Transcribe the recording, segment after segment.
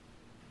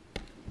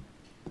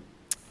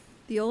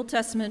The Old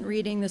Testament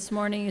reading this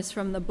morning is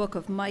from the book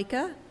of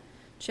Micah,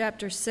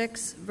 chapter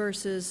 6,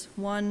 verses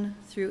 1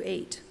 through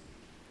 8.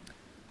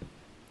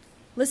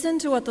 Listen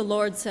to what the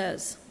Lord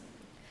says.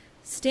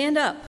 Stand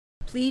up,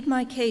 plead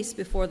my case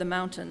before the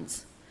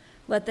mountains.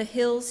 Let the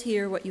hills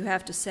hear what you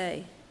have to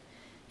say.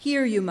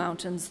 Hear, you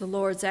mountains, the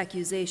Lord's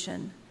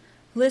accusation.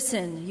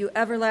 Listen, you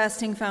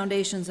everlasting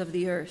foundations of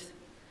the earth.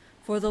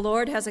 For the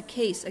Lord has a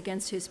case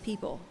against his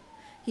people.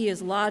 He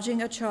is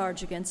lodging a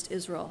charge against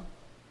Israel.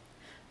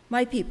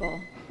 My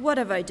people, what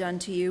have I done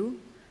to you?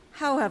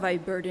 How have I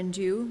burdened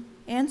you?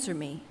 Answer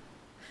me.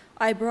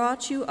 I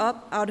brought you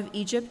up out of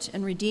Egypt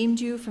and redeemed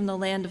you from the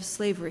land of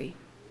slavery.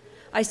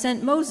 I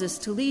sent Moses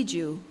to lead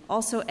you,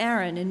 also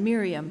Aaron and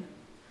Miriam.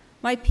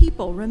 My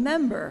people,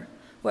 remember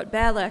what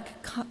Balak,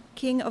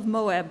 king of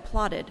Moab,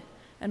 plotted,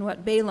 and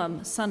what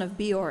Balaam, son of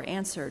Beor,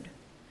 answered.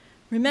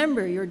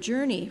 Remember your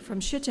journey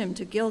from Shittim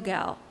to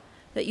Gilgal,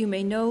 that you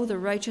may know the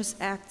righteous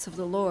acts of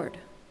the Lord.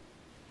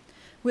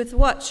 With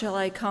what shall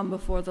I come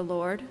before the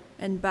Lord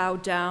and bow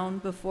down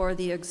before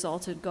the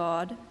exalted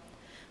God?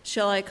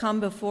 Shall I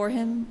come before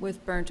him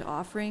with burnt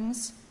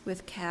offerings,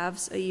 with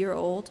calves a year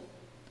old?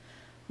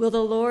 Will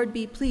the Lord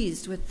be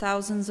pleased with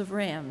thousands of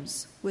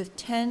rams, with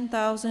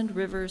 10,000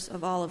 rivers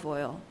of olive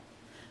oil?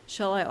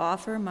 Shall I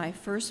offer my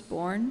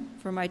firstborn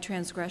for my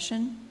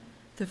transgression,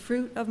 the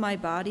fruit of my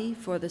body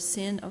for the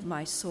sin of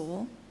my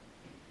soul?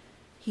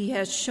 He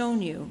has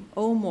shown you,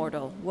 O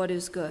mortal, what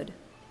is good.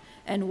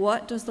 And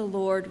what does the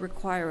Lord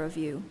require of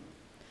you?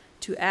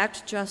 To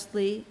act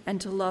justly and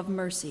to love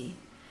mercy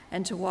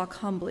and to walk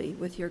humbly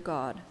with your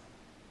God.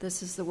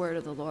 This is the word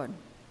of the Lord.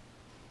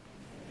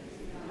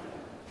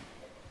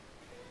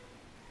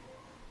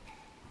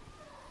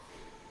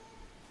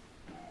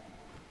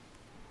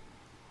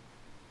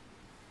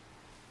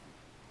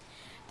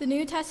 The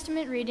New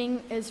Testament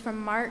reading is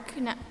from Mark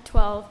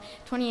 12,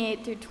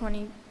 28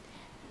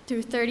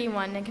 through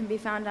 31, and can be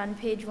found on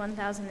page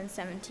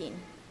 1017.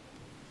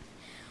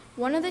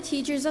 One of the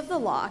teachers of the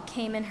law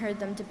came and heard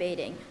them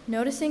debating.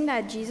 Noticing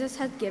that Jesus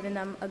had given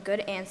them a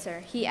good answer,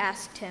 he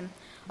asked him,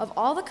 "Of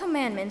all the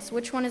commandments,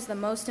 which one is the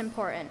most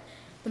important?"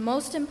 "The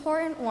most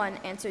important one,"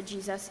 answered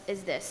Jesus,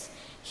 "is this: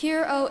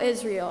 Hear, O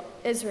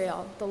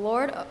Israel, the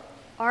Lord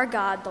our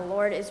God, the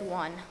Lord is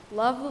one.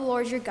 Love the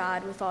Lord your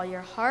God with all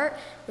your heart,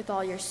 with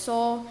all your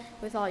soul,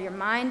 with all your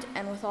mind,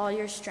 and with all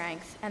your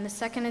strength. And the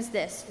second is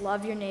this: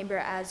 love your neighbor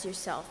as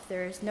yourself.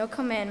 There is no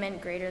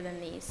commandment greater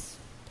than these."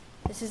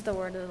 This is the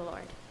word of the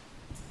Lord.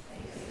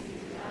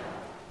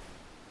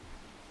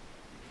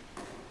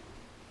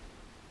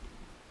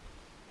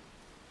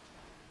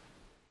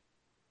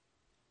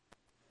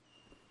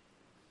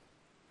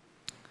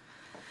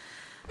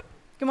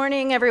 Good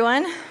morning,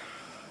 everyone.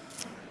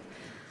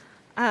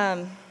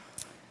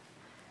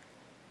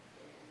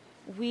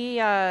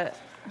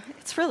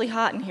 It's really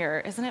hot in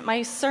here, isn't it?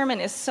 My sermon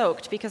is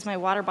soaked because my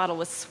water bottle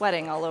was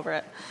sweating all over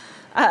it.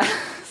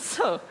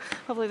 So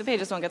hopefully the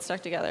pages won't get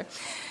stuck together.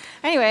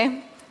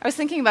 Anyway, I was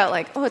thinking about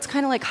it's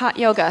kind of like hot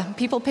yoga.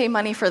 People pay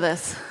money for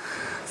this.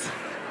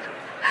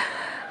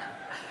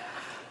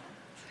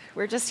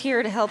 We're just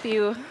here to help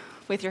you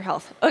with your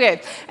health.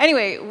 Okay,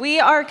 anyway, we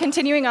are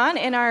continuing on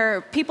in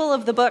our People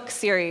of the Book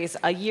series,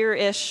 a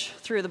year-ish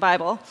through the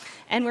Bible,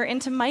 and we're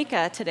into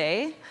Micah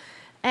today.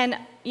 And,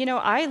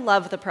 I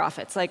love the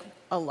prophets,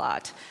 a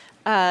lot.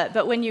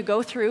 But when you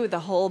go through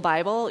the whole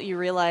Bible, you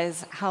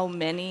realize how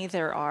many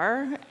there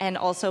are, and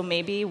also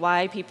maybe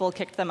why people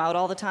kicked them out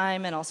all the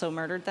time and also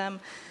murdered them.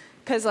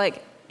 Because,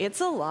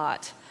 it's a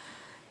lot.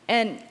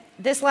 And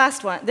this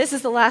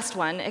is the last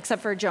one,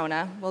 except for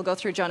Jonah. We'll go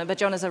through Jonah, but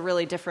Jonah's a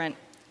really different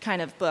kind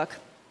of book.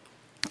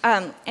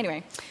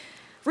 Anyway,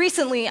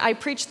 recently I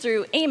preached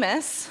through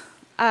Amos,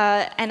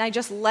 and I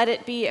just let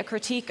it be a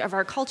critique of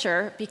our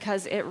culture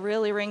because it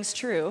really rings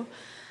true.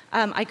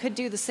 I could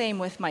do the same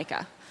with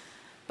Micah,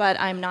 but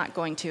I'm not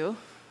going to,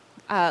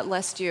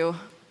 lest you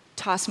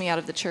toss me out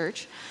of the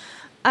church.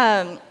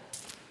 One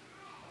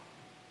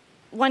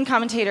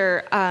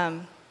commentator,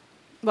 I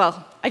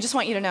just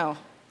want you to know,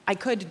 I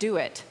could do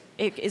it.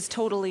 It is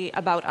totally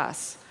about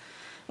us.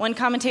 One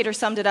commentator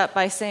summed it up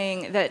by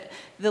saying that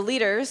the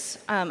leaders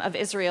of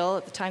Israel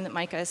at the time that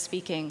Micah is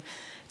speaking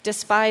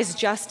despise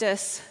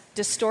justice,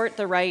 distort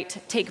the right,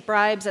 take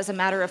bribes as a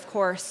matter of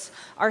course,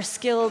 are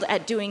skilled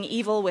at doing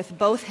evil with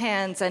both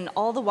hands, and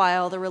all the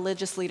while the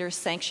religious leaders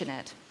sanction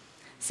it,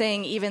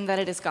 saying even that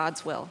it is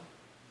God's will.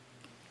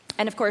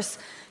 And of course,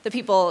 the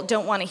people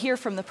don't want to hear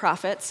from the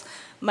prophets.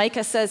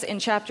 Micah says in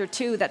chapter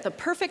 2 that the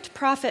perfect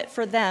prophet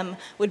for them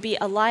would be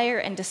a liar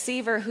and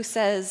deceiver who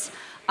says,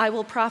 "I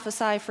will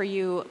prophesy for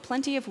you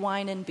plenty of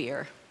wine and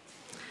beer."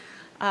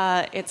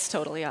 It's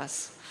totally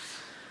us.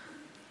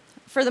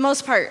 For the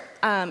most part,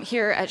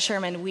 here at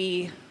Sherman,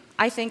 we,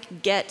 I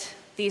think, get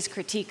these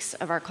critiques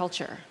of our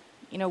culture.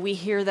 We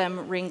hear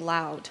them ring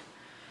loud.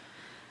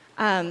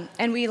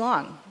 And we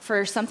long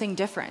for something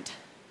different.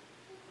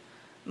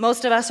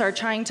 Most of us are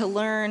trying to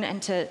learn and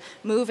to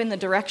move in the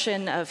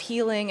direction of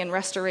healing and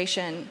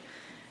restoration,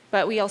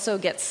 but we also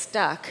get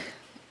stuck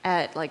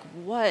at,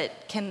 what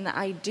can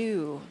I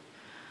do?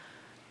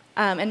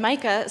 And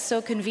Micah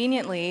so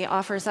conveniently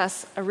offers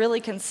us a really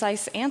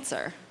concise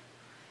answer.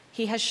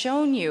 He has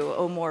shown you,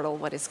 O mortal,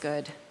 what is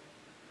good.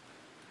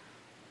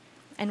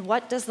 And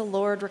what does the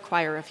Lord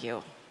require of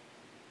you?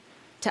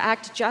 To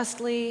act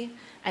justly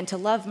and to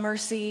love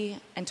mercy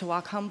and to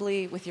walk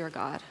humbly with your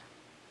God.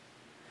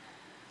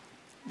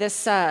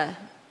 This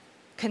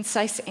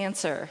concise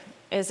answer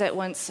is at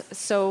once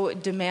so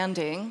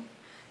demanding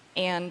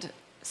and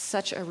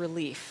such a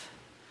relief.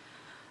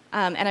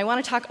 And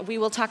we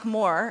will talk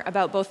more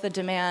about both the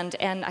demand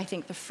and I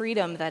think the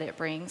freedom that it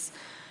brings.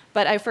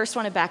 But I first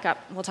want to back up.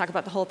 We'll talk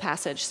about the whole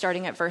passage,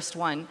 starting at verse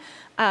 1.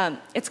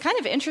 It's kind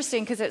of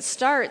interesting because it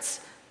starts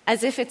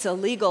as if it's a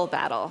legal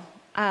battle,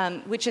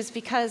 which is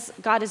because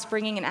God is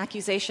bringing an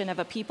accusation of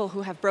a people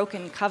who have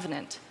broken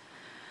covenant.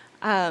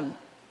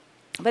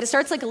 But it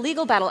starts like a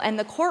legal battle, and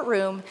the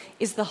courtroom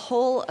is the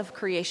whole of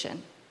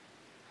creation.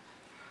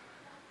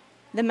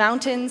 The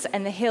mountains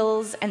and the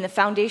hills and the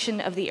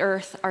foundation of the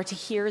earth are to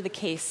hear the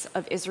case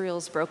of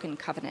Israel's broken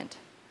covenant.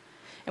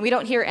 And we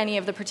don't hear any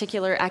of the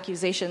particular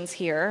accusations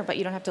here, but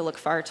you don't have to look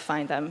far to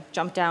find them.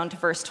 Jump down to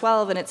verse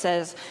 12, and it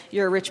says,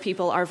 your rich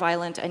people are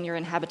violent and your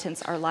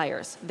inhabitants are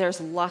liars.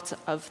 There's lots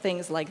of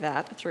things like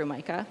that through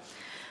Micah.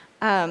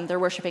 They're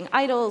worshiping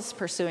idols,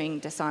 pursuing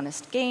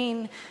dishonest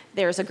gain.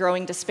 There's a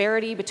growing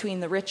disparity between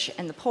the rich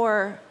and the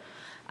poor.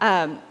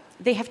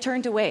 They have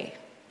turned away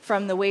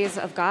from the ways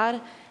of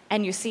God,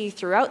 and you see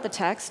throughout the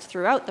text,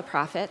 throughout the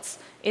prophets,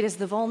 it is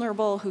the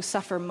vulnerable who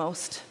suffer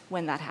most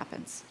when that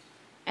happens.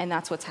 And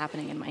that's what's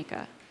happening in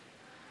Micah.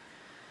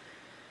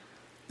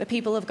 The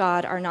people of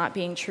God are not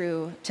being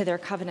true to their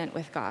covenant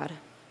with God.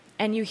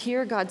 And you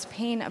hear God's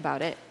pain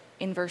about it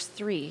in verse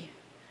 3,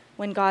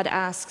 when God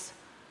asks,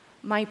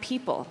 my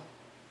people,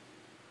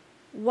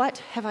 what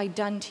have I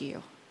done to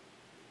you?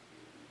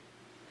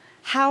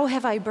 How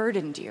have I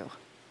burdened you?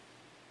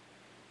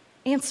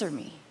 Answer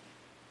me.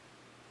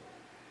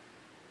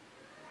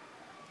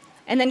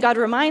 And then God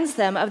reminds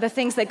them of the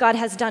things that God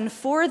has done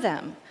for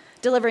them,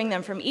 delivering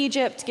them from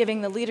Egypt,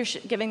 giving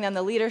them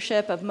the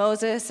leadership of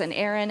Moses and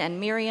Aaron and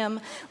Miriam,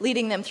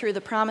 leading them through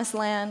the promised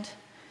land.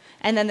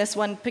 And then this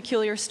one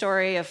peculiar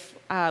story of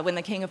when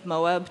the king of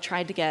Moab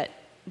tried to get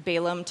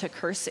Balaam to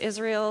curse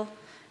Israel,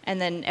 and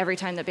then every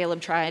time that Balaam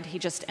tried, he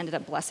just ended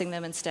up blessing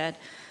them instead.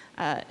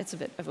 It's a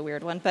bit of a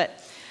weird one.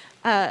 But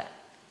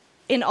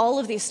in all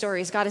of these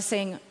stories, God is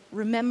saying,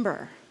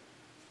 remember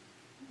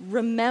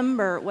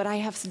what I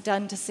have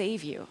done to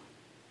save you.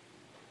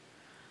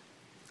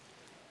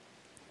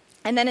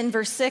 And then in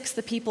verse 6,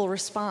 the people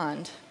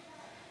respond.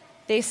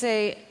 They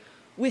say,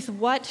 with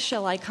what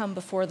shall I come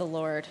before the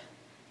Lord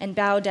and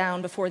bow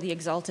down before the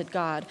exalted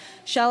God?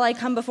 Shall I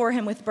come before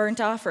him with burnt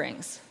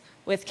offerings,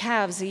 with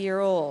calves a year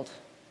old?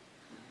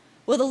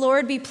 Will the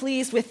Lord be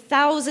pleased with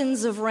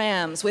thousands of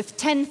rams, with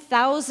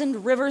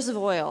 10,000 rivers of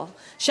oil?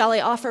 Shall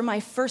I offer my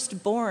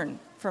firstborn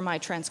for my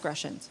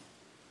transgressions,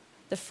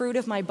 the fruit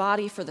of my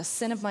body for the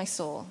sin of my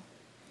soul?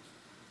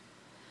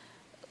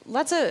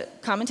 Lots of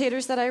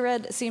commentators that I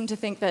read seem to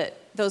think that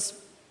those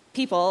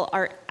people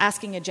are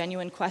asking a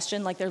genuine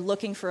question, like they're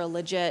looking for a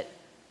legit,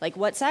 like,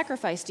 what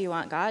sacrifice do you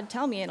want, God?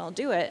 Tell me and I'll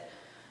do it.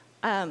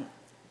 I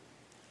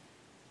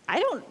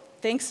don't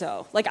think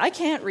so. Like, I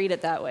can't read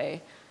it that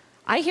way.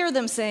 I hear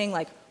them saying,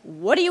 like,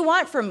 what do you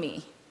want from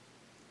me?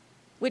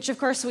 Which, of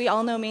course, we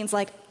all know means,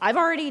 like, I've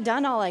already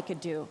done all I could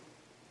do.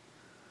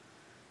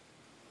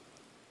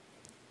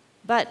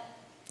 But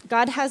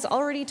God has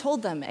already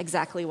told them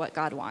exactly what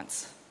God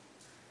wants.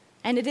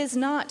 And it is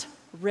not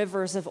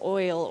rivers of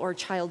oil or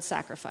child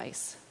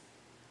sacrifice.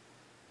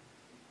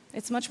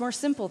 It's much more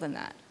simple than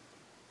that.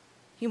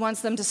 He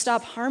wants them to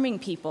stop harming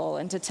people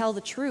and to tell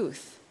the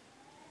truth,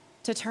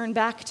 to turn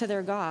back to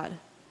their God.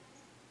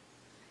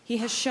 He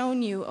has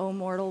shown you, O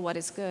mortal, what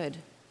is good.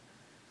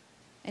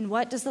 And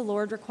what does the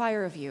Lord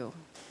require of you?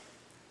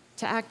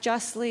 To act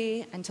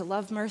justly and to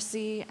love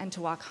mercy and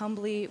to walk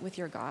humbly with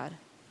your God.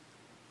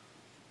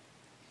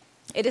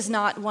 It is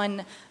not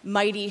one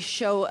mighty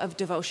show of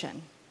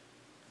devotion.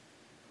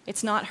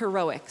 It's not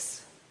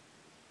heroics.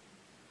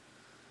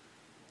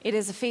 It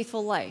is a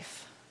faithful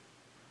life,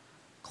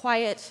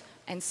 quiet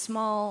and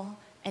small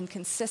and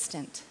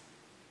consistent.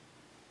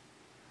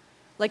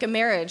 Like a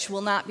marriage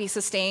will not be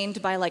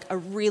sustained by like a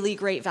really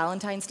great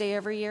Valentine's Day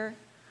every year.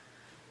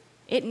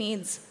 It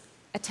needs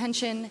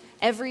attention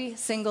every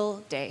single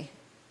day.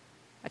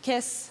 A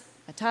kiss,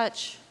 a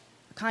touch,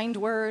 a kind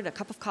word, a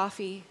cup of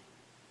coffee.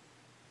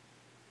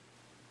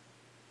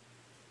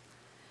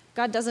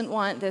 God doesn't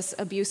want this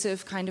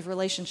abusive kind of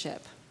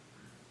relationship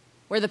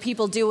where the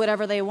people do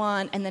whatever they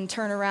want and then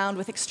turn around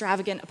with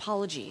extravagant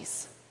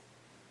apologies.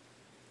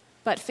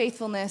 But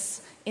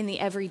faithfulness in the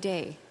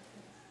everyday.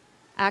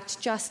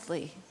 Act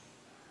justly.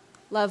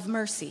 Love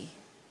mercy.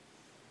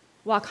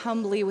 Walk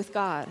humbly with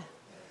God.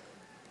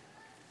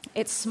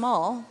 It's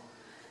small,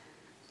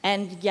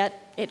 and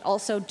yet it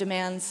also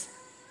demands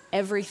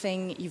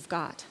everything you've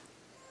got.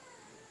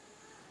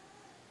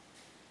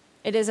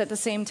 It is at the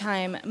same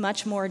time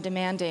much more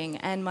demanding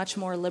and much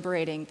more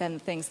liberating than the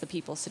things the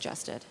people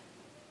suggested.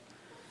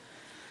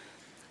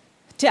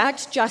 To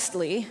act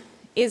justly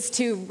is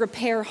to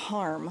repair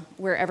harm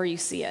wherever you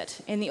see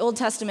it. In the Old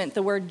Testament,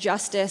 the words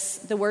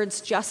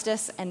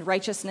justice and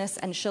righteousness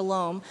and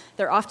shalom,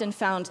 they're often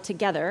found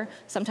together.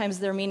 Sometimes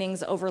their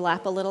meanings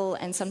overlap a little,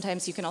 and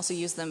sometimes you can also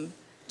use them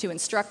to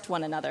instruct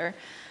one another.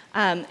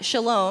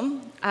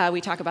 Shalom, we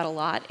talk about a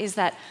lot, is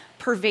that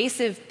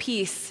pervasive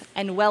peace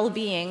and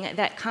well-being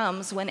that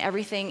comes when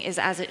everything is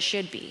as it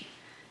should be.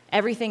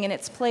 Everything in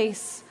its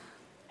place,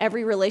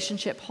 every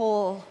relationship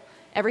whole,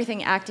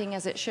 everything acting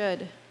as it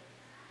should.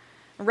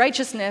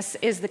 Righteousness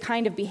is the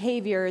kind of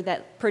behavior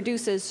that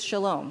produces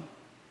shalom.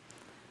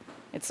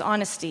 It's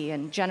honesty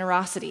and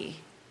generosity.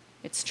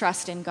 It's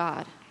trust in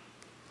God.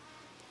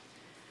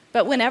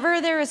 But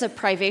whenever there is a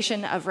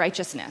privation of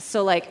righteousness,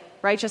 so like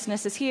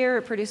righteousness is here,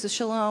 it produces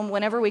shalom,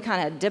 whenever we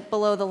kind of dip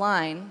below the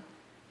line,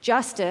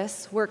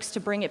 justice works to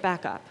bring it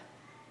back up.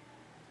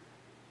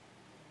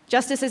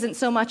 Justice isn't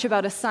so much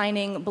about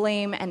assigning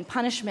blame and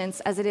punishments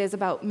as it is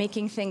about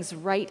making things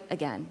right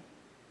again,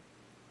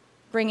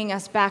 bringing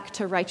us back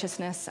to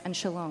righteousness and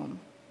shalom.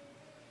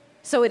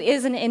 So it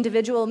is an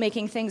individual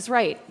making things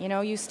right. You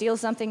know, you steal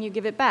something, you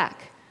give it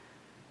back.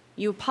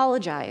 You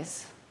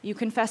apologize. You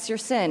confess your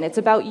sin. It's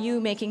about you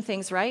making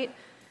things right.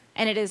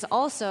 And it is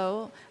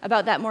also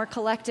about that more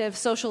collective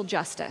social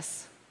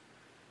justice.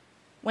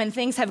 When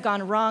things have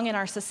gone wrong in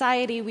our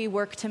society, we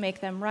work to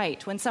make them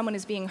right. When someone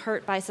is being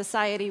hurt by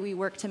society, we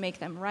work to make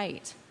them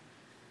right.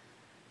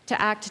 To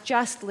act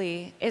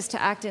justly is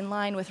to act in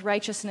line with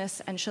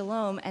righteousness and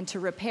shalom and to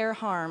repair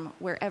harm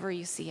wherever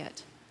you see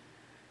it.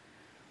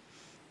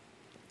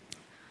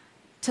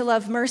 To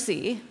love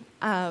mercy,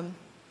 I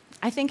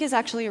think, is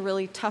actually a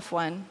really tough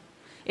one.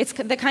 It's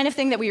the kind of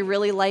thing that we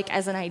really like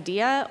as an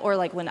idea, or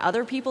like when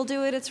other people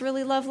do it, it's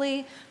really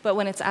lovely, but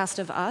when it's asked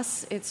of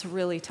us, it's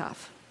really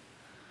tough.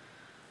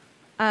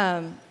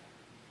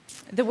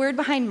 The word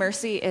behind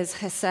mercy is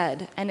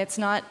hesed, and it's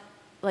not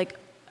like,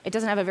 it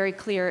doesn't have a very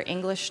clear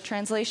English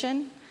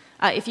translation.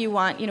 If you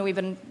want, we've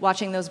been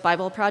watching those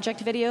Bible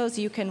Project videos,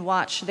 you can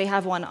watch, they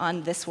have one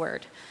on this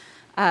word,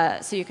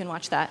 so you can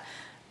watch that.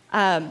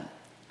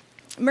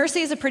 Mercy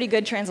is a pretty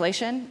good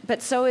translation,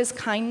 but so is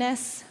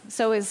kindness,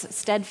 so is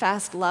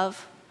steadfast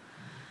love.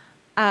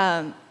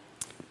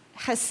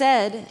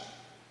 Hesed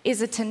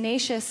is a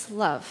tenacious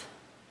love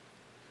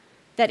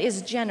that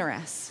is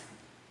generous.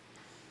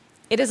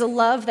 It is a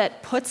love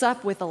that puts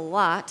up with a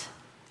lot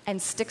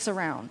and sticks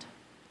around,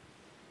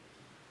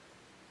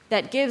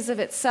 that gives of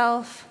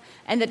itself,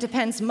 and that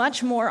depends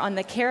much more on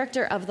the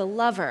character of the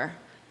lover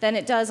than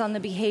it does on the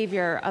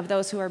behavior of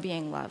those who are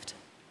being loved.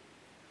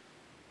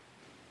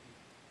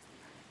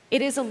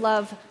 It is a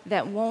love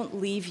that won't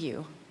leave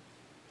you,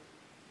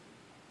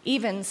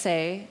 even,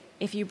 say,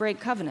 if you break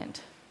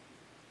covenant.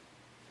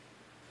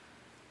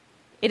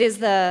 It is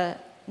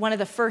one of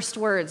the first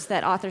words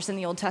that authors in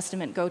the Old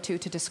Testament go to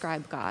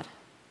describe God.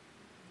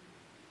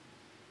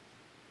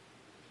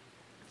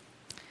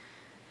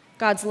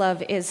 God's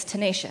love is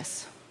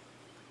tenacious.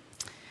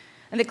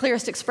 And the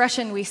clearest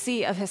expression we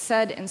see of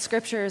hesed in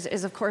scriptures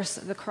is, of course,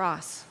 the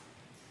cross.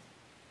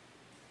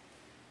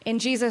 In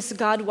Jesus,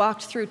 God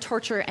walked through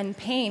torture and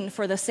pain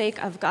for the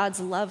sake of God's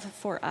love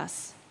for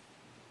us.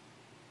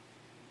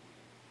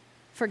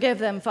 Forgive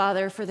them,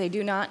 Father, for they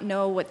do not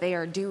know what they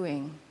are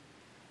doing.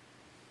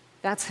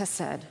 That's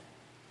hesed.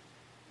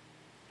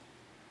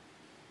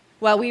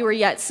 While we were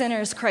yet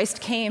sinners,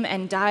 Christ came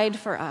and died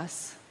for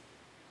us.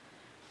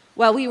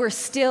 While we were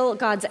still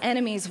God's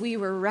enemies, we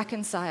were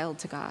reconciled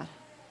to God.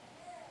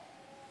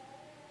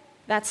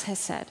 That's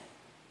hesed.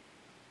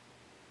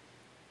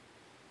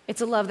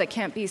 It's a love that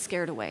can't be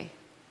scared away.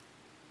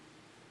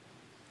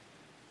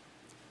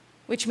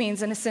 Which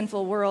means in a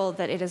sinful world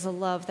that it is a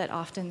love that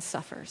often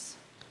suffers.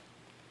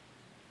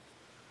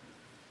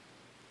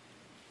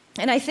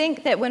 And I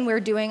think that when we're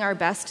doing our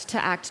best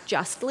to act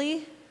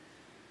justly,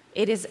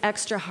 it is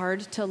extra hard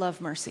to love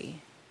mercy.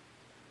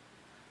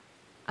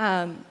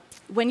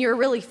 When you're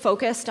really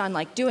focused on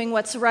like doing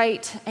what's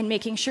right and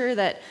making sure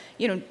that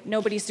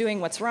nobody's doing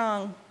what's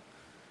wrong,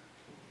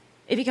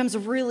 it becomes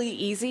really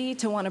easy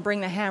to want to bring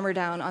the hammer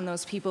down on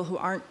those people who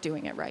aren't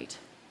doing it right,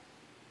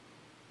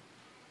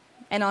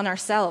 and on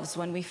ourselves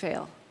when we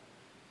fail.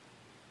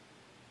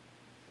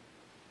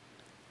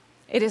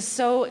 It is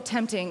so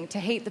tempting to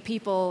hate the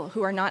people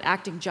who are not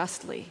acting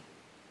justly.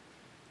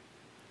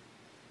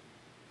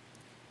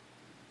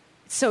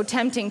 It's so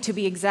tempting to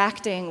be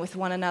exacting with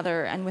one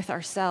another and with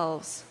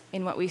ourselves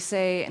in what we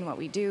say and what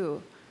we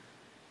do.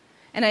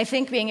 And I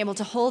think being able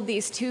to hold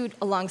these two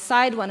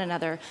alongside one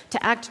another,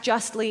 to act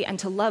justly and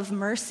to love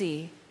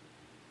mercy,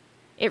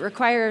 it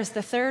requires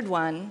the third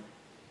one,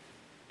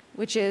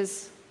 which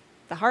is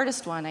the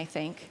hardest one, I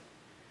think,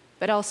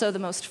 but also the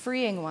most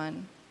freeing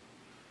one,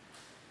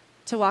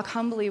 to walk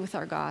humbly with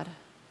our God.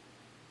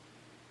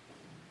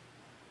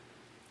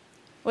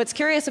 What's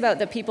curious about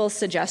the people's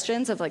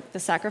suggestions of like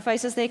the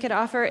sacrifices they could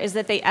offer is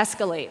that they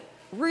escalate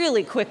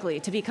really quickly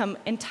to become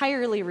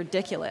entirely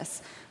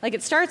ridiculous. Like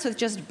it starts with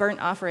just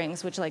burnt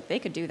offerings, which like they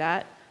could do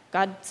that.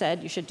 God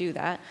said you should do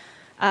that.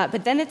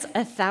 But then it's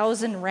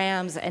 1,000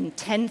 rams and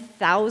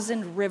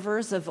 10,000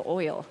 rivers of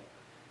oil.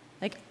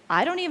 Like,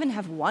 I don't even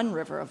have one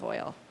river of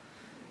oil.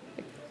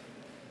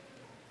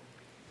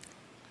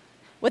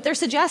 What they're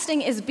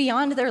suggesting is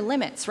beyond their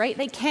limits, right?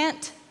 They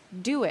can't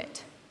do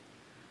it.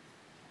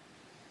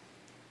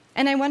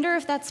 And I wonder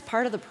if that's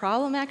part of the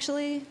problem,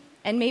 actually,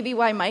 and maybe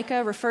why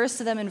Micah refers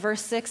to them in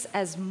verse 6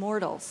 as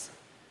mortals.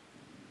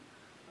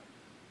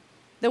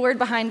 The word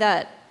behind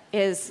that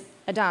is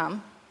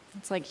Adam.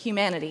 It's like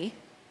humanity.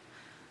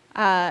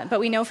 But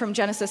we know from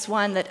Genesis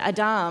 1 that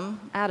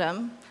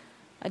Adam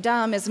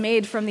is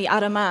made from the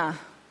Adamah,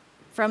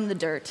 from the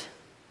dirt.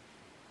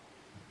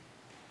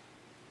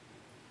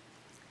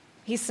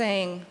 He's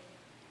saying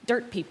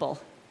dirt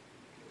people,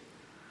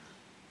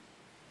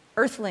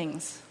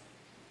 earthlings,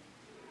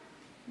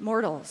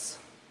 mortals.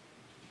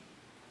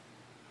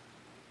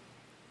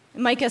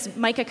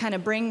 Micah kind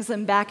of brings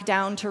them back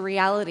down to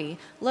reality.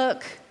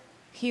 Look,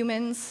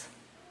 humans,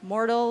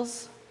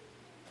 mortals,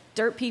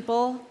 dirt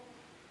people,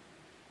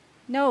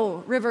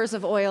 no, rivers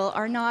of oil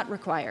are not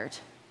required.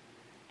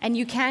 And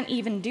you can't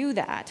even do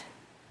that.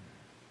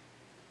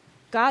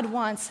 God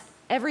wants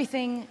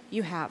everything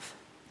you have,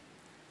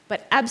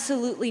 but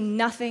absolutely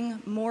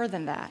nothing more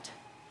than that.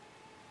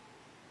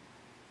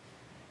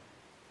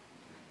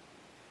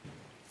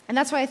 And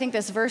that's why I think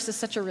this verse is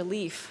such a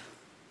relief.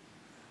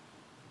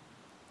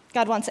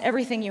 God wants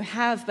everything you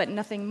have, but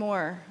nothing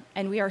more.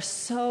 And we are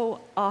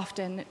so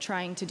often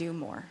trying to do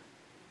more.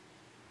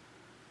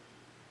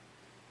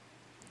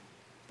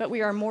 But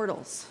we are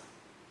mortals,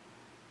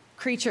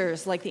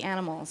 creatures like the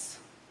animals.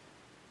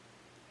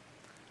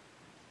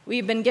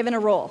 We've been given a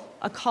role,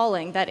 a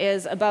calling that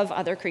is above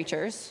other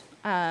creatures,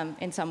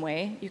 in some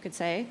way, you could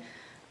say,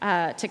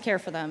 to care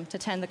for them, to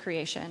tend the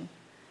creation.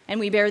 And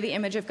we bear the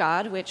image of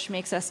God, which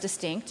makes us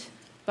distinct,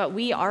 but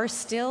we are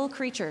still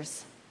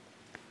creatures.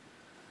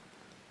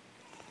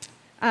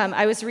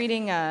 I was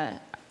reading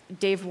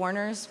Dave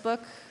Warner's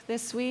book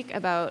this week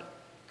about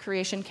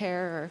creation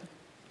care,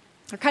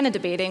 or kind of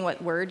debating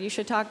what word you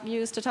should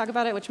use to talk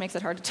about it, which makes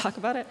it hard to talk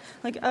about it,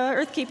 like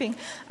earthkeeping.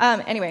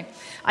 Anyway,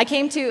 I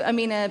came to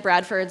Amina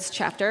Bradford's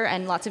chapter,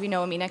 and lots of you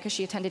know Amina because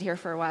she attended here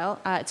for a while.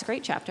 It's a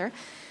great chapter.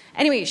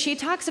 Anyway, she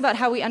talks about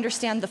how we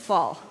understand the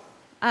fall.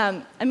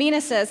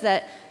 Amina says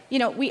that,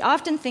 we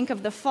often think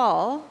of the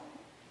fall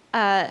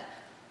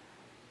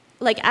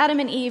like Adam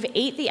and Eve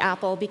ate the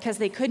apple because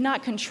they could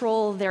not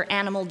control their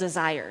animal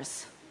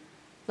desires.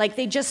 Like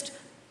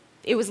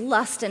it was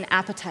lust and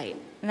appetite,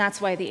 and that's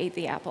why they ate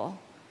the apple.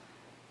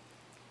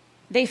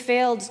 They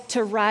failed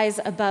to rise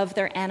above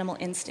their animal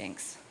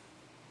instincts.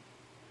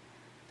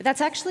 But that's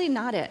actually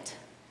not it.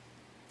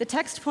 The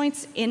text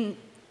points in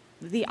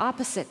the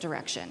opposite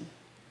direction.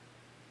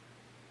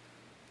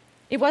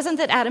 It wasn't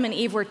that Adam and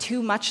Eve were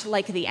too much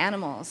like the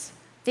animals.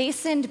 They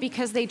sinned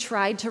because they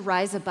tried to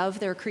rise above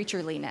their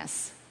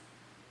creatureliness.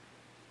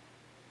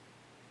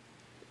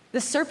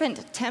 The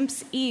serpent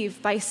tempts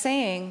Eve by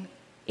saying,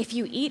 if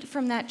you eat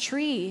from that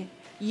tree,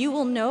 you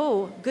will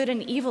know good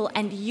and evil,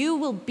 and you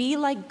will be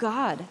like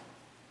God.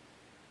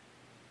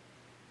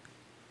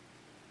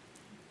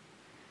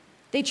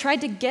 They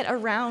tried to get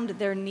around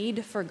their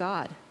need for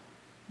God.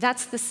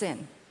 That's the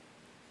sin.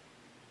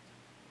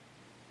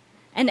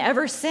 And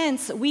ever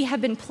since, we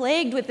have been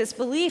plagued with this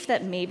belief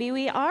that maybe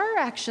we are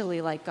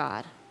actually like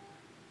God.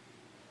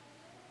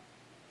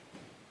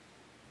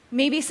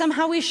 Maybe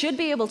somehow we should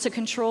be able to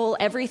control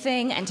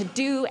everything and to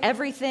do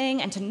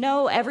everything and to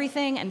know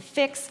everything and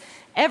fix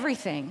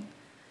everything.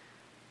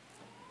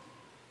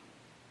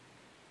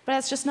 But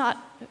that's just not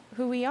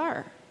who we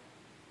are.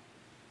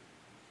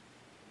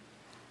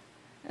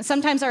 And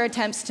sometimes our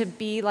attempts to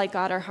be like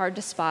God are hard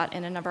to spot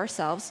in and of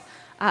ourselves,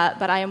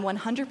 but I am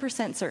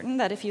 100% certain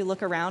that if you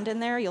look around in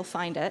there, you'll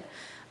find it.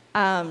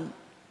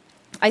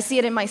 I see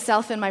it in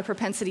myself and my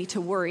propensity to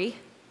worry.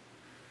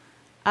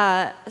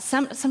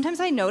 Sometimes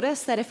I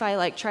notice that if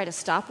I try to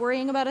stop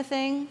worrying about a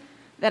thing,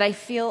 that I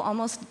feel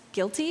almost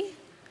guilty.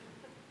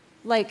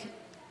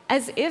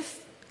 As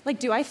if,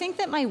 do I think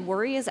that my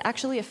worry is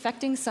actually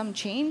affecting some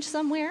change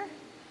somewhere?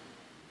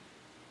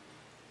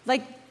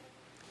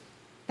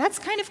 That's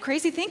kind of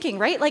crazy thinking,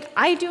 right?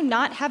 I do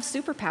not have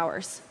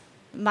superpowers.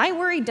 My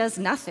worry does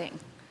nothing.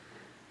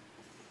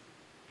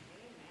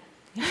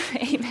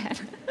 Amen.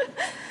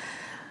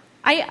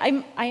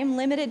 I am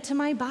limited to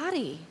my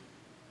body.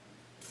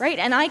 Right?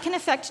 And I can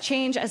affect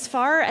change as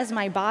far as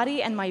my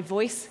body and my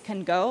voice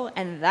can go,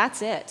 and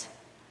that's it.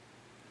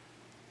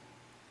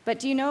 But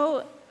do you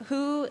know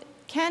who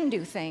can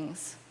do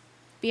things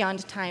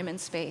beyond time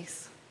and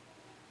space?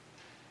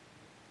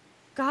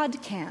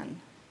 God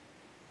can.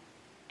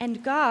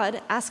 And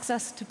God asks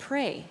us to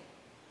pray.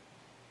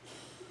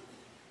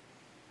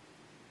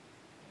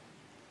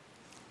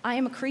 I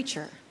am a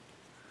creature.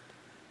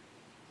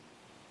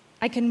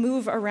 I can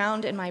move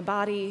around in my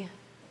body,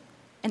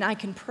 and I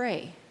can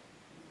pray.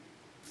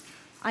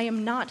 I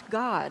am not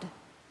God.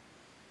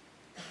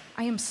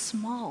 I am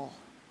small.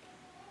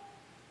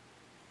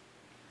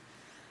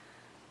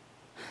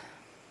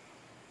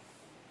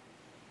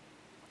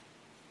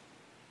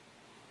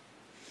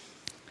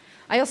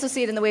 I also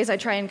see it in the ways I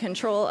try and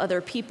control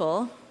other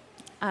people,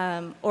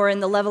 or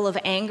in the level of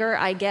anger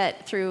I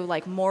get through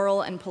like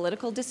moral and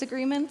political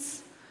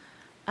disagreements.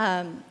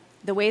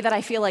 The way that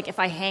I feel like if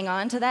I hang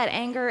on to that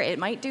anger, it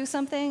might do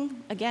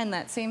something. Again,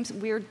 that same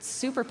weird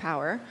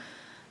superpower.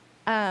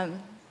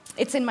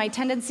 It's in my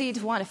tendency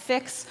to want to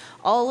fix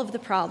all of the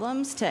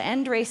problems, to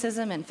end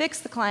racism and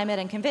fix the climate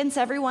and convince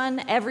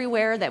everyone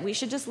everywhere that we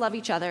should just love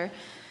each other.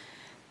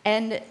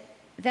 And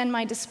then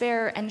my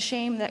despair and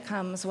shame that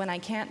comes when I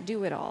can't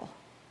do it all.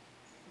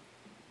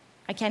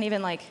 I can't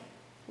even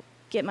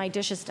get my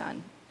dishes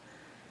done.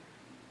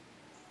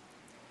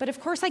 But of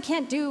course I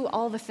can't do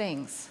all the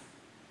things.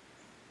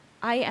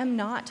 I am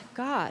not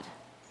God.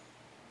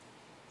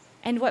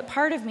 And what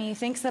part of me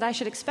thinks that I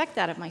should expect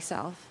that of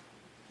myself?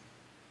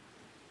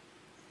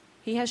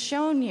 He has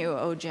shown you,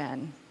 O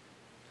Jen,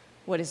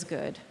 what is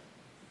good.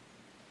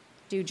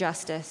 Do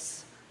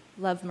justice,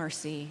 love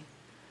mercy,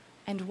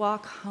 and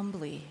walk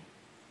humbly.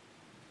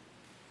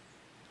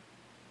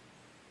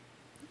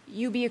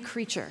 You be a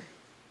creature,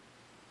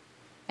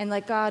 and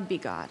let God be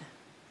God.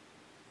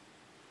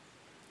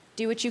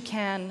 Do what you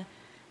can,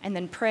 and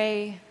then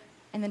pray,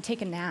 and then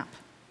take a nap.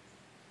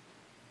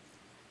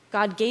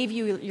 God gave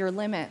you your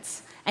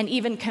limits and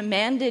even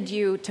commanded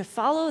you to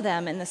follow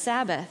them in the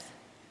Sabbath.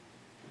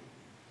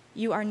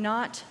 You are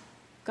not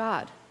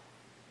God.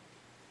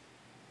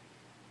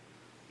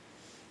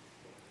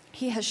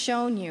 He has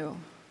shown you,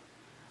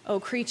 O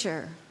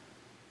creature,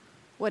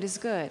 what is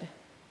good.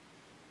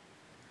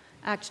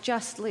 Act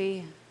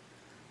justly,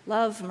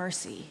 love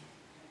mercy,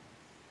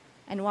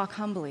 and walk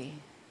humbly.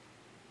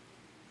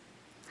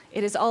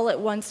 It is all at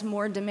once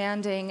more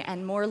demanding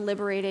and more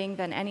liberating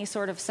than any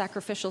sort of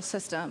sacrificial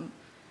system.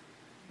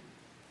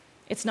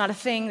 It's not a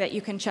thing that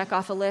you can check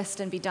off a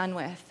list and be done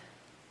with.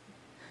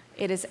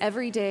 It is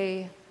every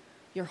day,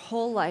 your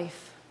whole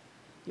life,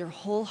 your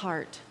whole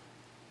heart.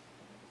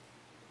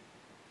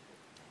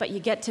 But you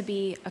get to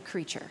be a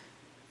creature.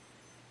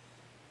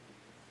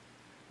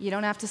 You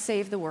don't have to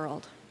save the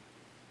world.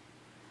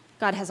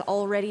 God has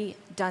already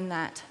done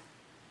that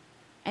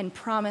and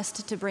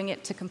promised to bring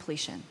it to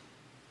completion.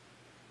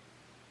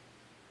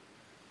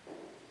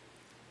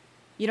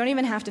 You don't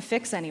even have to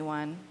fix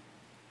anyone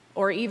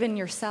or even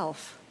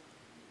yourself.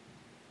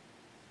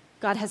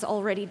 God has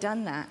already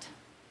done that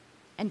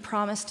and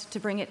promised to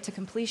bring it to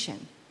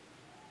completion.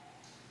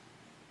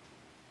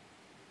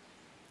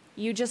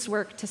 You just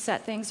work to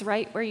set things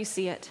right where you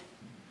see it,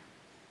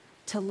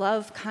 to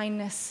love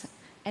kindness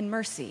and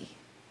mercy,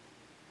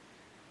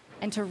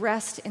 and to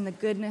rest in the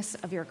goodness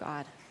of your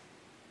God.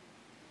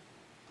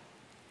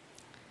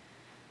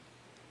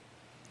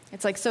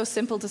 It's so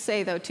simple to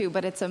say, though, too,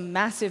 but it's a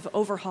massive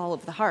overhaul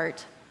of the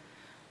heart,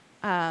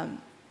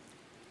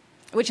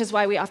 which is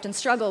why we often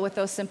struggle with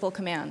those simple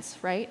commands,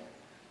 right?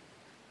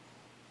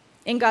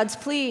 In God's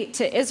plea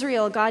to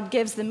Israel, God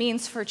gives the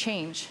means for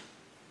change.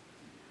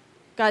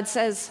 God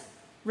says,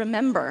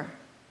 remember.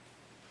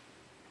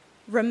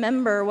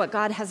 Remember what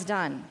God has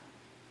done.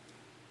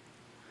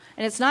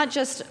 And it's not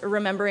just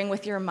remembering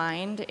with your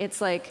mind,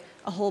 it's like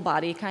a whole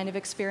body kind of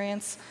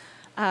experience.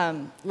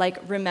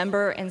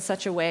 Remember in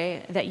such a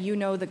way that you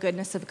know the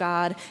goodness of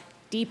God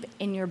deep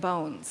in your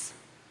bones,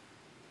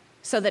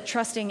 so that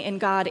trusting in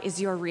God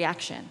is your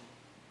reaction.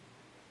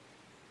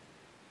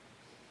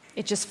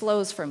 It just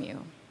flows from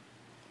you.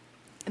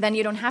 Then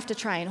you don't have to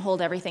try and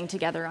hold everything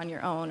together on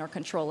your own or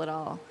control it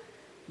all.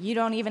 You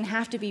don't even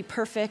have to be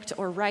perfect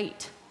or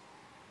right.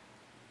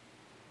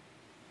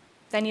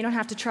 Then you don't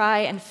have to try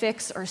and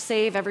fix or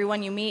save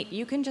everyone you meet.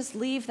 You can just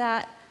leave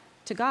that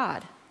to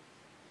God.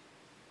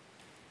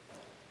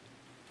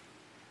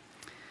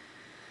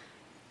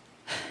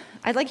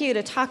 I'd like you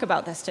to talk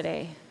about this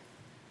today.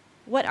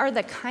 What are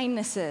the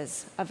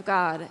kindnesses of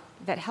God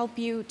that help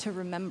you to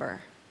remember?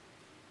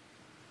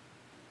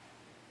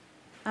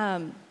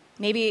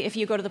 Maybe if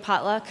you go to the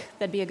potluck,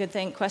 that'd be a good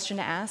question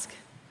to ask.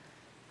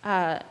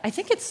 I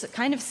think it's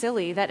kind of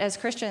silly that as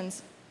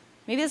Christians,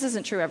 maybe this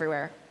isn't true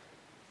everywhere.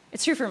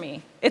 It's true for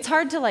me. It's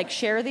hard to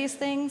share these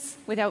things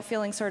without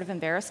feeling sort of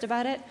embarrassed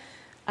about it.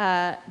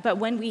 But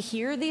when we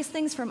hear these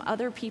things from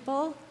other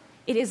people,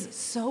 it is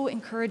so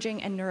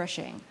encouraging and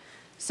nourishing.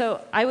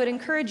 So I would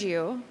encourage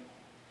you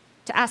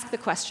to ask the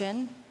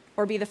question,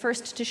 or be the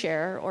first to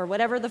share, or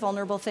whatever the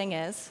vulnerable thing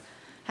is.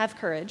 Have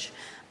courage.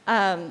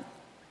 And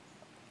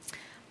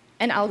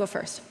I'll go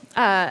first.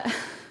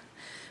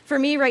 For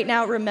me right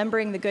now,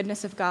 remembering the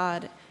goodness of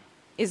God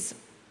is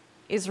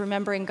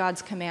remembering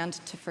God's command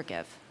to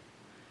forgive.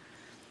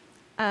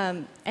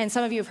 And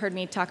some of you have heard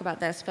me talk about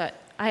this, but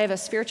I have a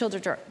spiritual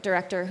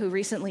director who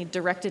recently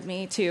directed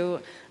me to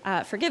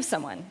forgive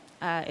someone.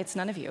 It's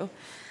none of you.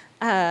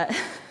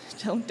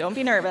 Don't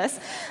be nervous.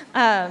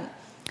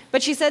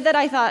 But she said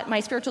that my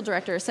spiritual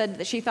director said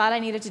that she thought I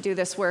needed to do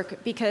this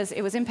work because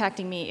it was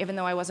impacting me, even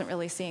though I wasn't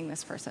really seeing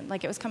this person.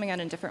 It was coming out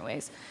in different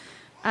ways.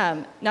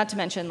 Not to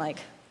mention,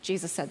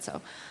 Jesus said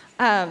so.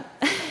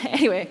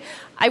 Anyway,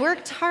 I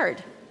worked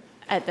hard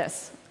at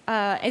this.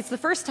 It's the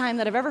first time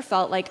that I've ever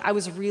felt like I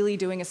was really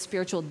doing a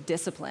spiritual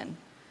discipline.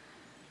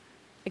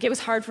 Like, it was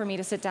hard for me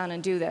to sit down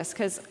and do this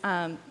because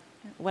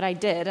what I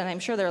did, and I'm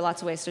sure there are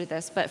lots of ways to do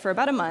this, but for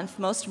about a month,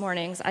 most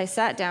mornings, I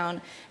sat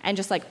down and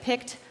just like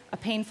picked a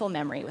painful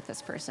memory with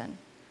this person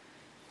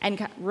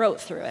and wrote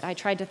through it. I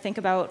tried to think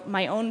about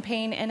my own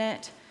pain in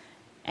it,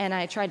 and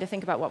I tried to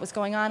think about what was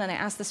going on, and I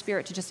asked the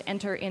Spirit to just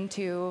enter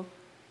into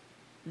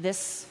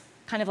this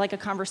kind of like a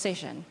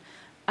conversation.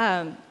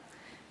 And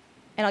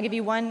I'll give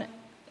you one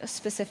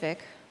specific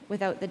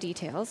without the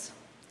details.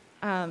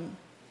 Well,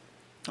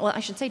 I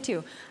should say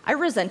two. I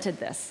resented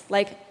this.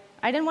 Like,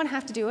 I didn't want to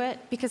have to do it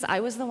because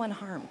I was the one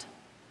harmed.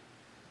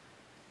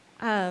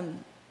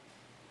 And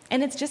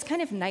it's just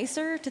kind of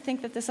nicer to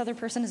think that this other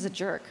person is a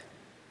jerk.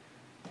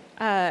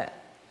 But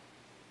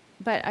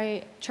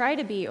I try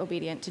to be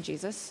obedient to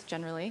Jesus,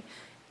 generally.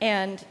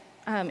 And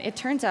it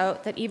turns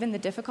out that even the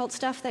difficult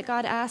stuff that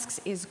God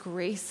asks is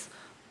grace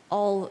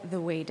all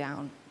the way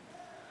down.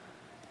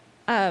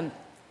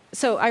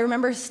 So I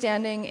remember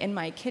standing in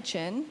my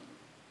kitchen,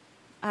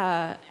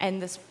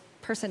 and this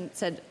person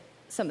said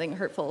something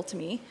hurtful to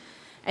me.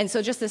 And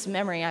so just this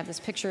memory, I have this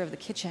picture of the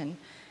kitchen.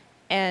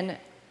 And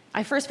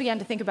I first began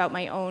to think about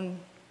my own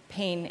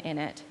pain in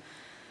it.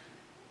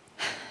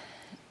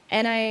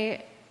 And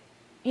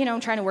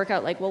I'm trying to work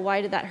out, like, well,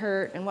 why did that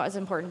hurt? And what was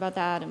important about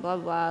that? And blah,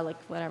 blah, blah, like,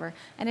 whatever.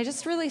 And I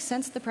just really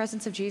sensed the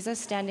presence of Jesus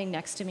standing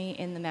next to me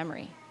in the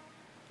memory.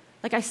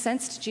 Like, I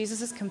sensed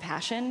Jesus'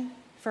 compassion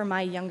for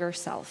my younger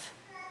self.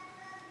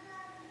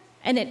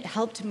 And it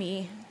helped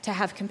me to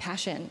have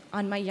compassion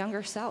on my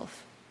younger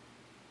self.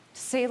 To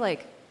say,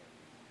 like,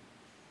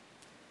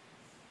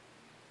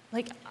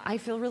 I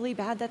feel really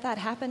bad that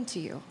happened to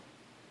you.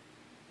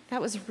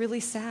 That was really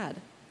sad.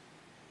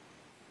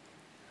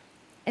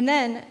 And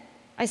then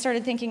I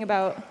started thinking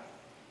about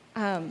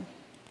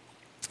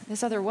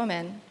this other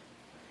woman,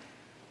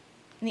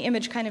 and the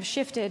image kind of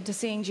shifted to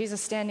seeing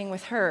Jesus standing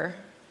with her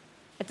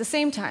at the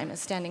same time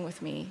as standing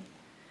with me.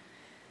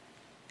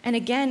 And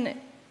again,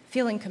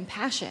 feeling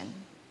compassion.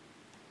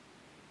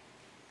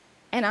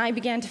 And I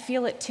began to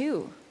feel it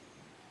too.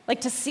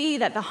 Like, to see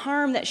that the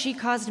harm that she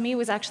caused me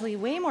was actually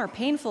way more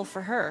painful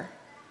for her.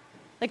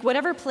 Like,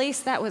 whatever place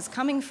that was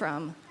coming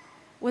from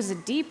was a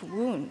deep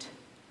wound.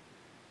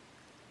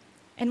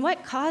 And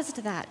what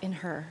caused that in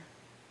her?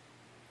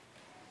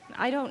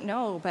 I don't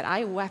know, but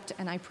I wept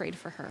and I prayed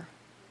for her.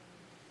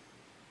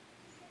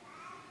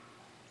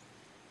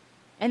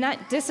 And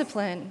that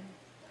discipline,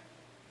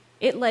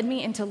 it led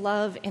me into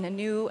love in a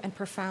new and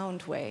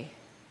profound way.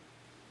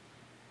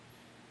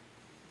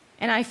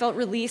 And I felt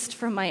released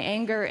from my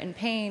anger and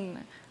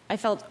pain. I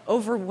felt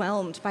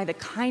overwhelmed by the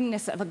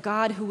kindness of a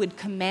God who would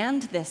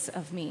command this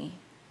of me.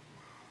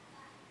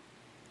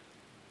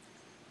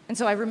 And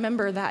so I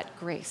remember that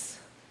grace.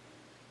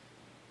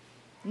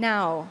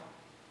 Now,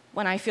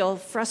 when I feel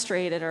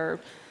frustrated or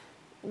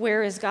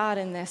where is God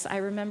in this, I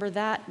remember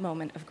that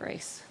moment of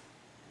grace.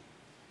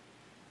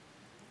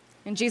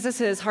 And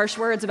Jesus' harsh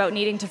words about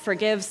needing to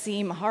forgive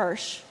seem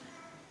harsh,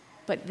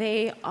 but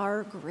they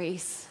are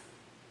grace.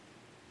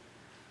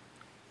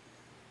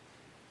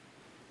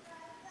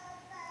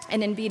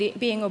 And in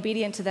being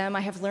obedient to them,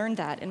 I have learned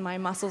that in my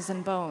muscles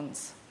and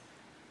bones.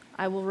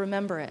 I will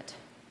remember it.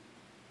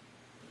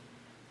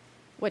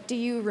 What do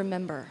you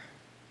remember?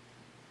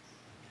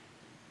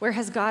 Where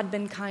has God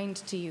been kind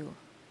to you?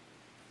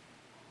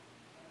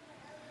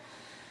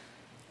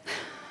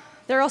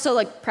 There are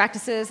also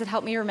practices that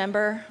help me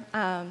remember.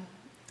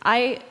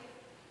 I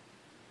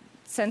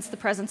sense the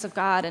presence of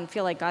God and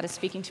feel like God is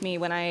speaking to me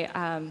when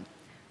I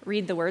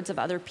read the words of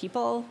other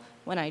people,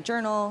 when I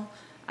journal,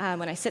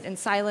 when I sit in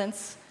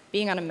silence.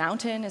 Being on a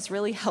mountain is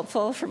really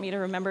helpful for me to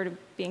remember.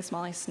 Being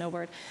small, I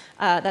snowboard.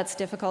 That's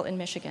difficult in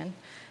Michigan.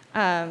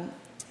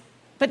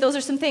 But those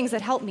are some things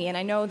that help me, and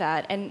I know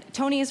that. And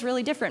Tony is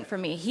really different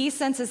from me. He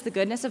senses the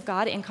goodness of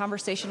God in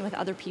conversation with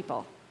other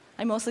people.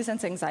 I mostly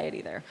sense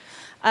anxiety there.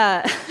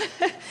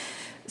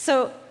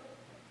 So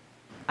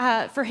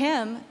for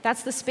him,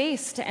 that's the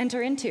space to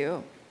enter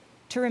into,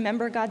 to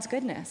remember God's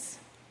goodness.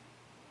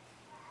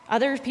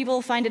 Other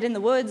people find it in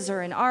the woods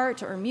or in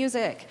art or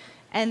music,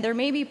 and there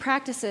may be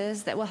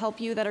practices that will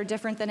help you that are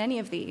different than any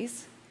of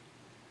these.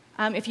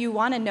 If you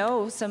want to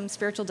know some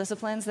spiritual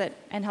disciplines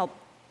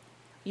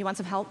you want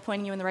some help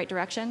pointing you in the right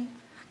direction,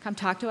 come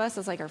talk to us.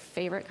 It's our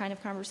favorite kind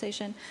of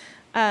conversation.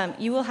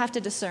 You will have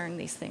to discern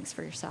these things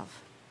for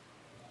yourself.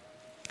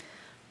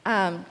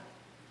 And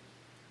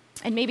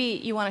maybe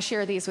you want to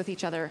share these with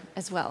each other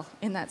as well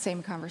in that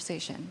same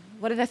conversation.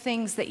 What are the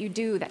things that you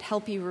do that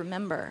help you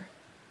remember?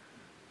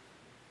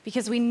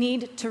 Because we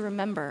need to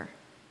remember.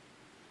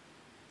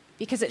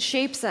 Because it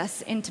shapes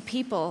us into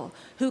people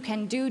who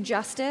can do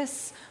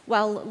justice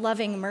while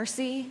loving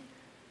mercy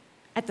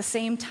at the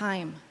same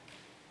time.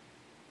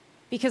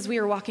 Because we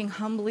are walking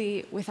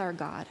humbly with our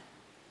God.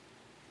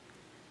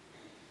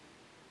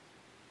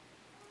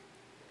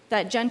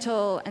 That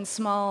gentle and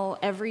small,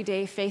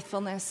 everyday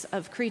faithfulness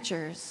of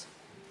creatures,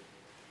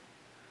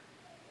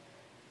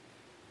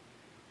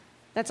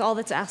 that's all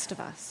that's asked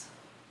of us.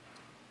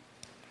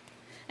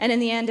 And in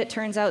the end, it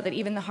turns out that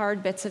even the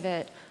hard bits of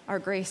it are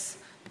grace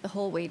the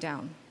whole way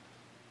down.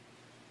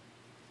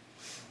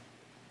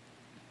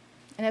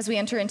 And as we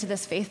enter into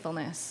this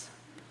faithfulness,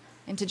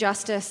 into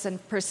justice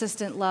and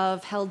persistent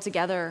love held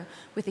together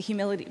with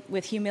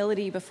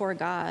humility before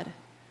God,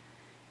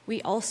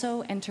 we also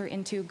enter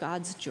into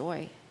God's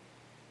joy.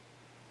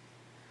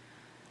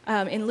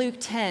 In Luke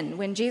 10,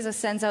 when Jesus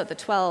sends out the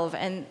 12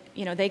 and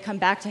they come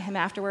back to him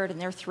afterward and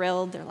they're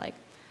thrilled, they're like,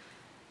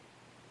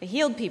 they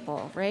healed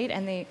people, right?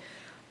 And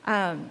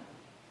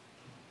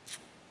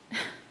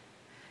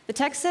the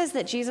text says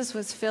that Jesus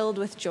was filled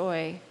with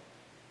joy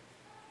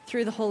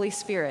through the Holy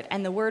Spirit.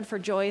 And the word for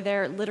joy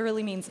there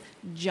literally means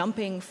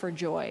jumping for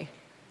joy.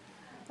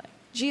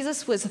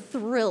 Jesus was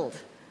thrilled.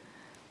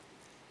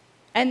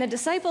 And the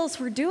disciples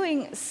were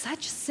doing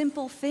such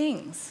simple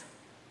things.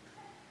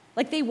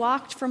 Like they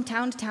walked from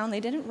town to town. They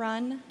didn't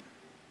run.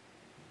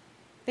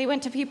 They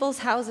went to people's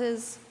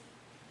houses.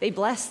 They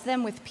blessed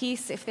them with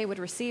peace if they would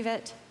receive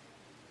it.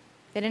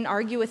 They didn't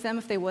argue with them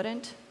if they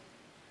wouldn't.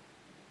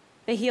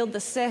 They healed the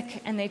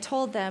sick, and they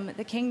told them,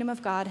 the kingdom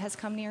of God has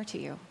come near to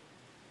you.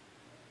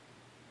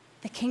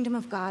 The kingdom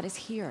of God is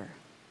here.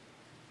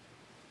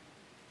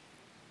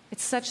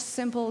 It's such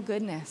simple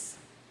goodness.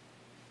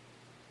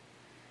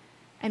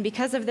 And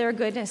because of their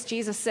goodness,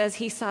 Jesus says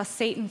he saw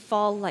Satan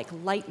fall like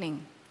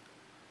lightning.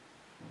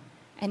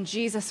 And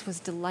Jesus was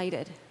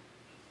delighted,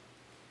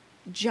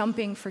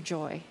 jumping for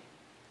joy.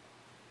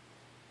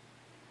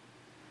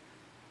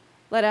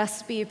 Let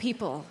us be a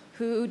people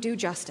who do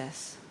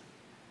justice,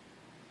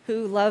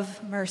 who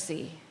love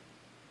mercy,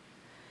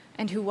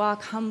 and who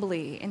walk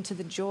humbly into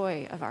the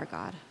joy of our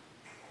God.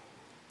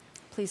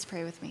 Please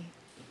pray with me.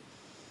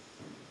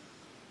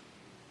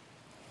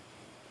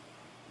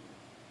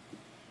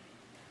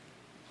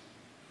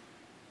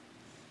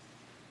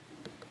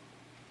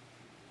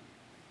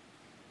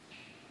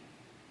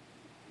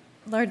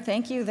 Lord,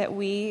 thank you that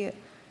we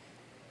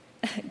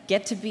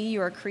get to be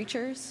your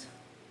creatures.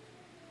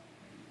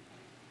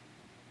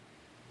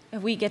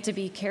 We get to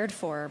be cared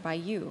for by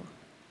you.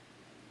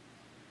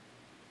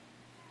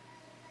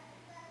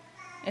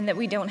 And that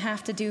we don't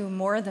have to do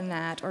more than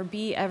that or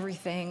be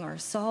everything or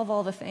solve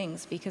all the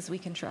things because we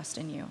can trust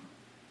in you.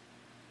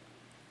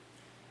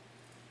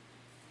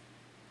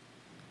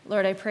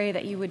 Lord, I pray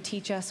that you would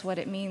teach us what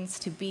it means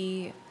to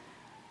be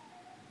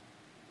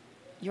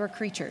your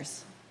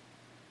creatures.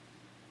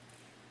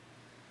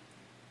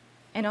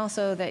 And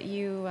also that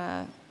you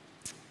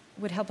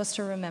would help us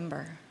to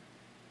remember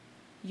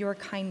your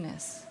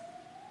kindness,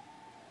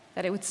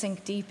 that it would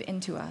sink deep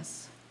into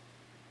us,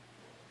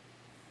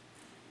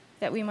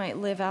 that we might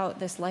live out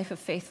this life of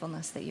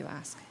faithfulness that you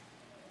ask.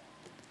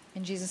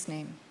 In Jesus'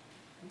 name,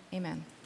 amen.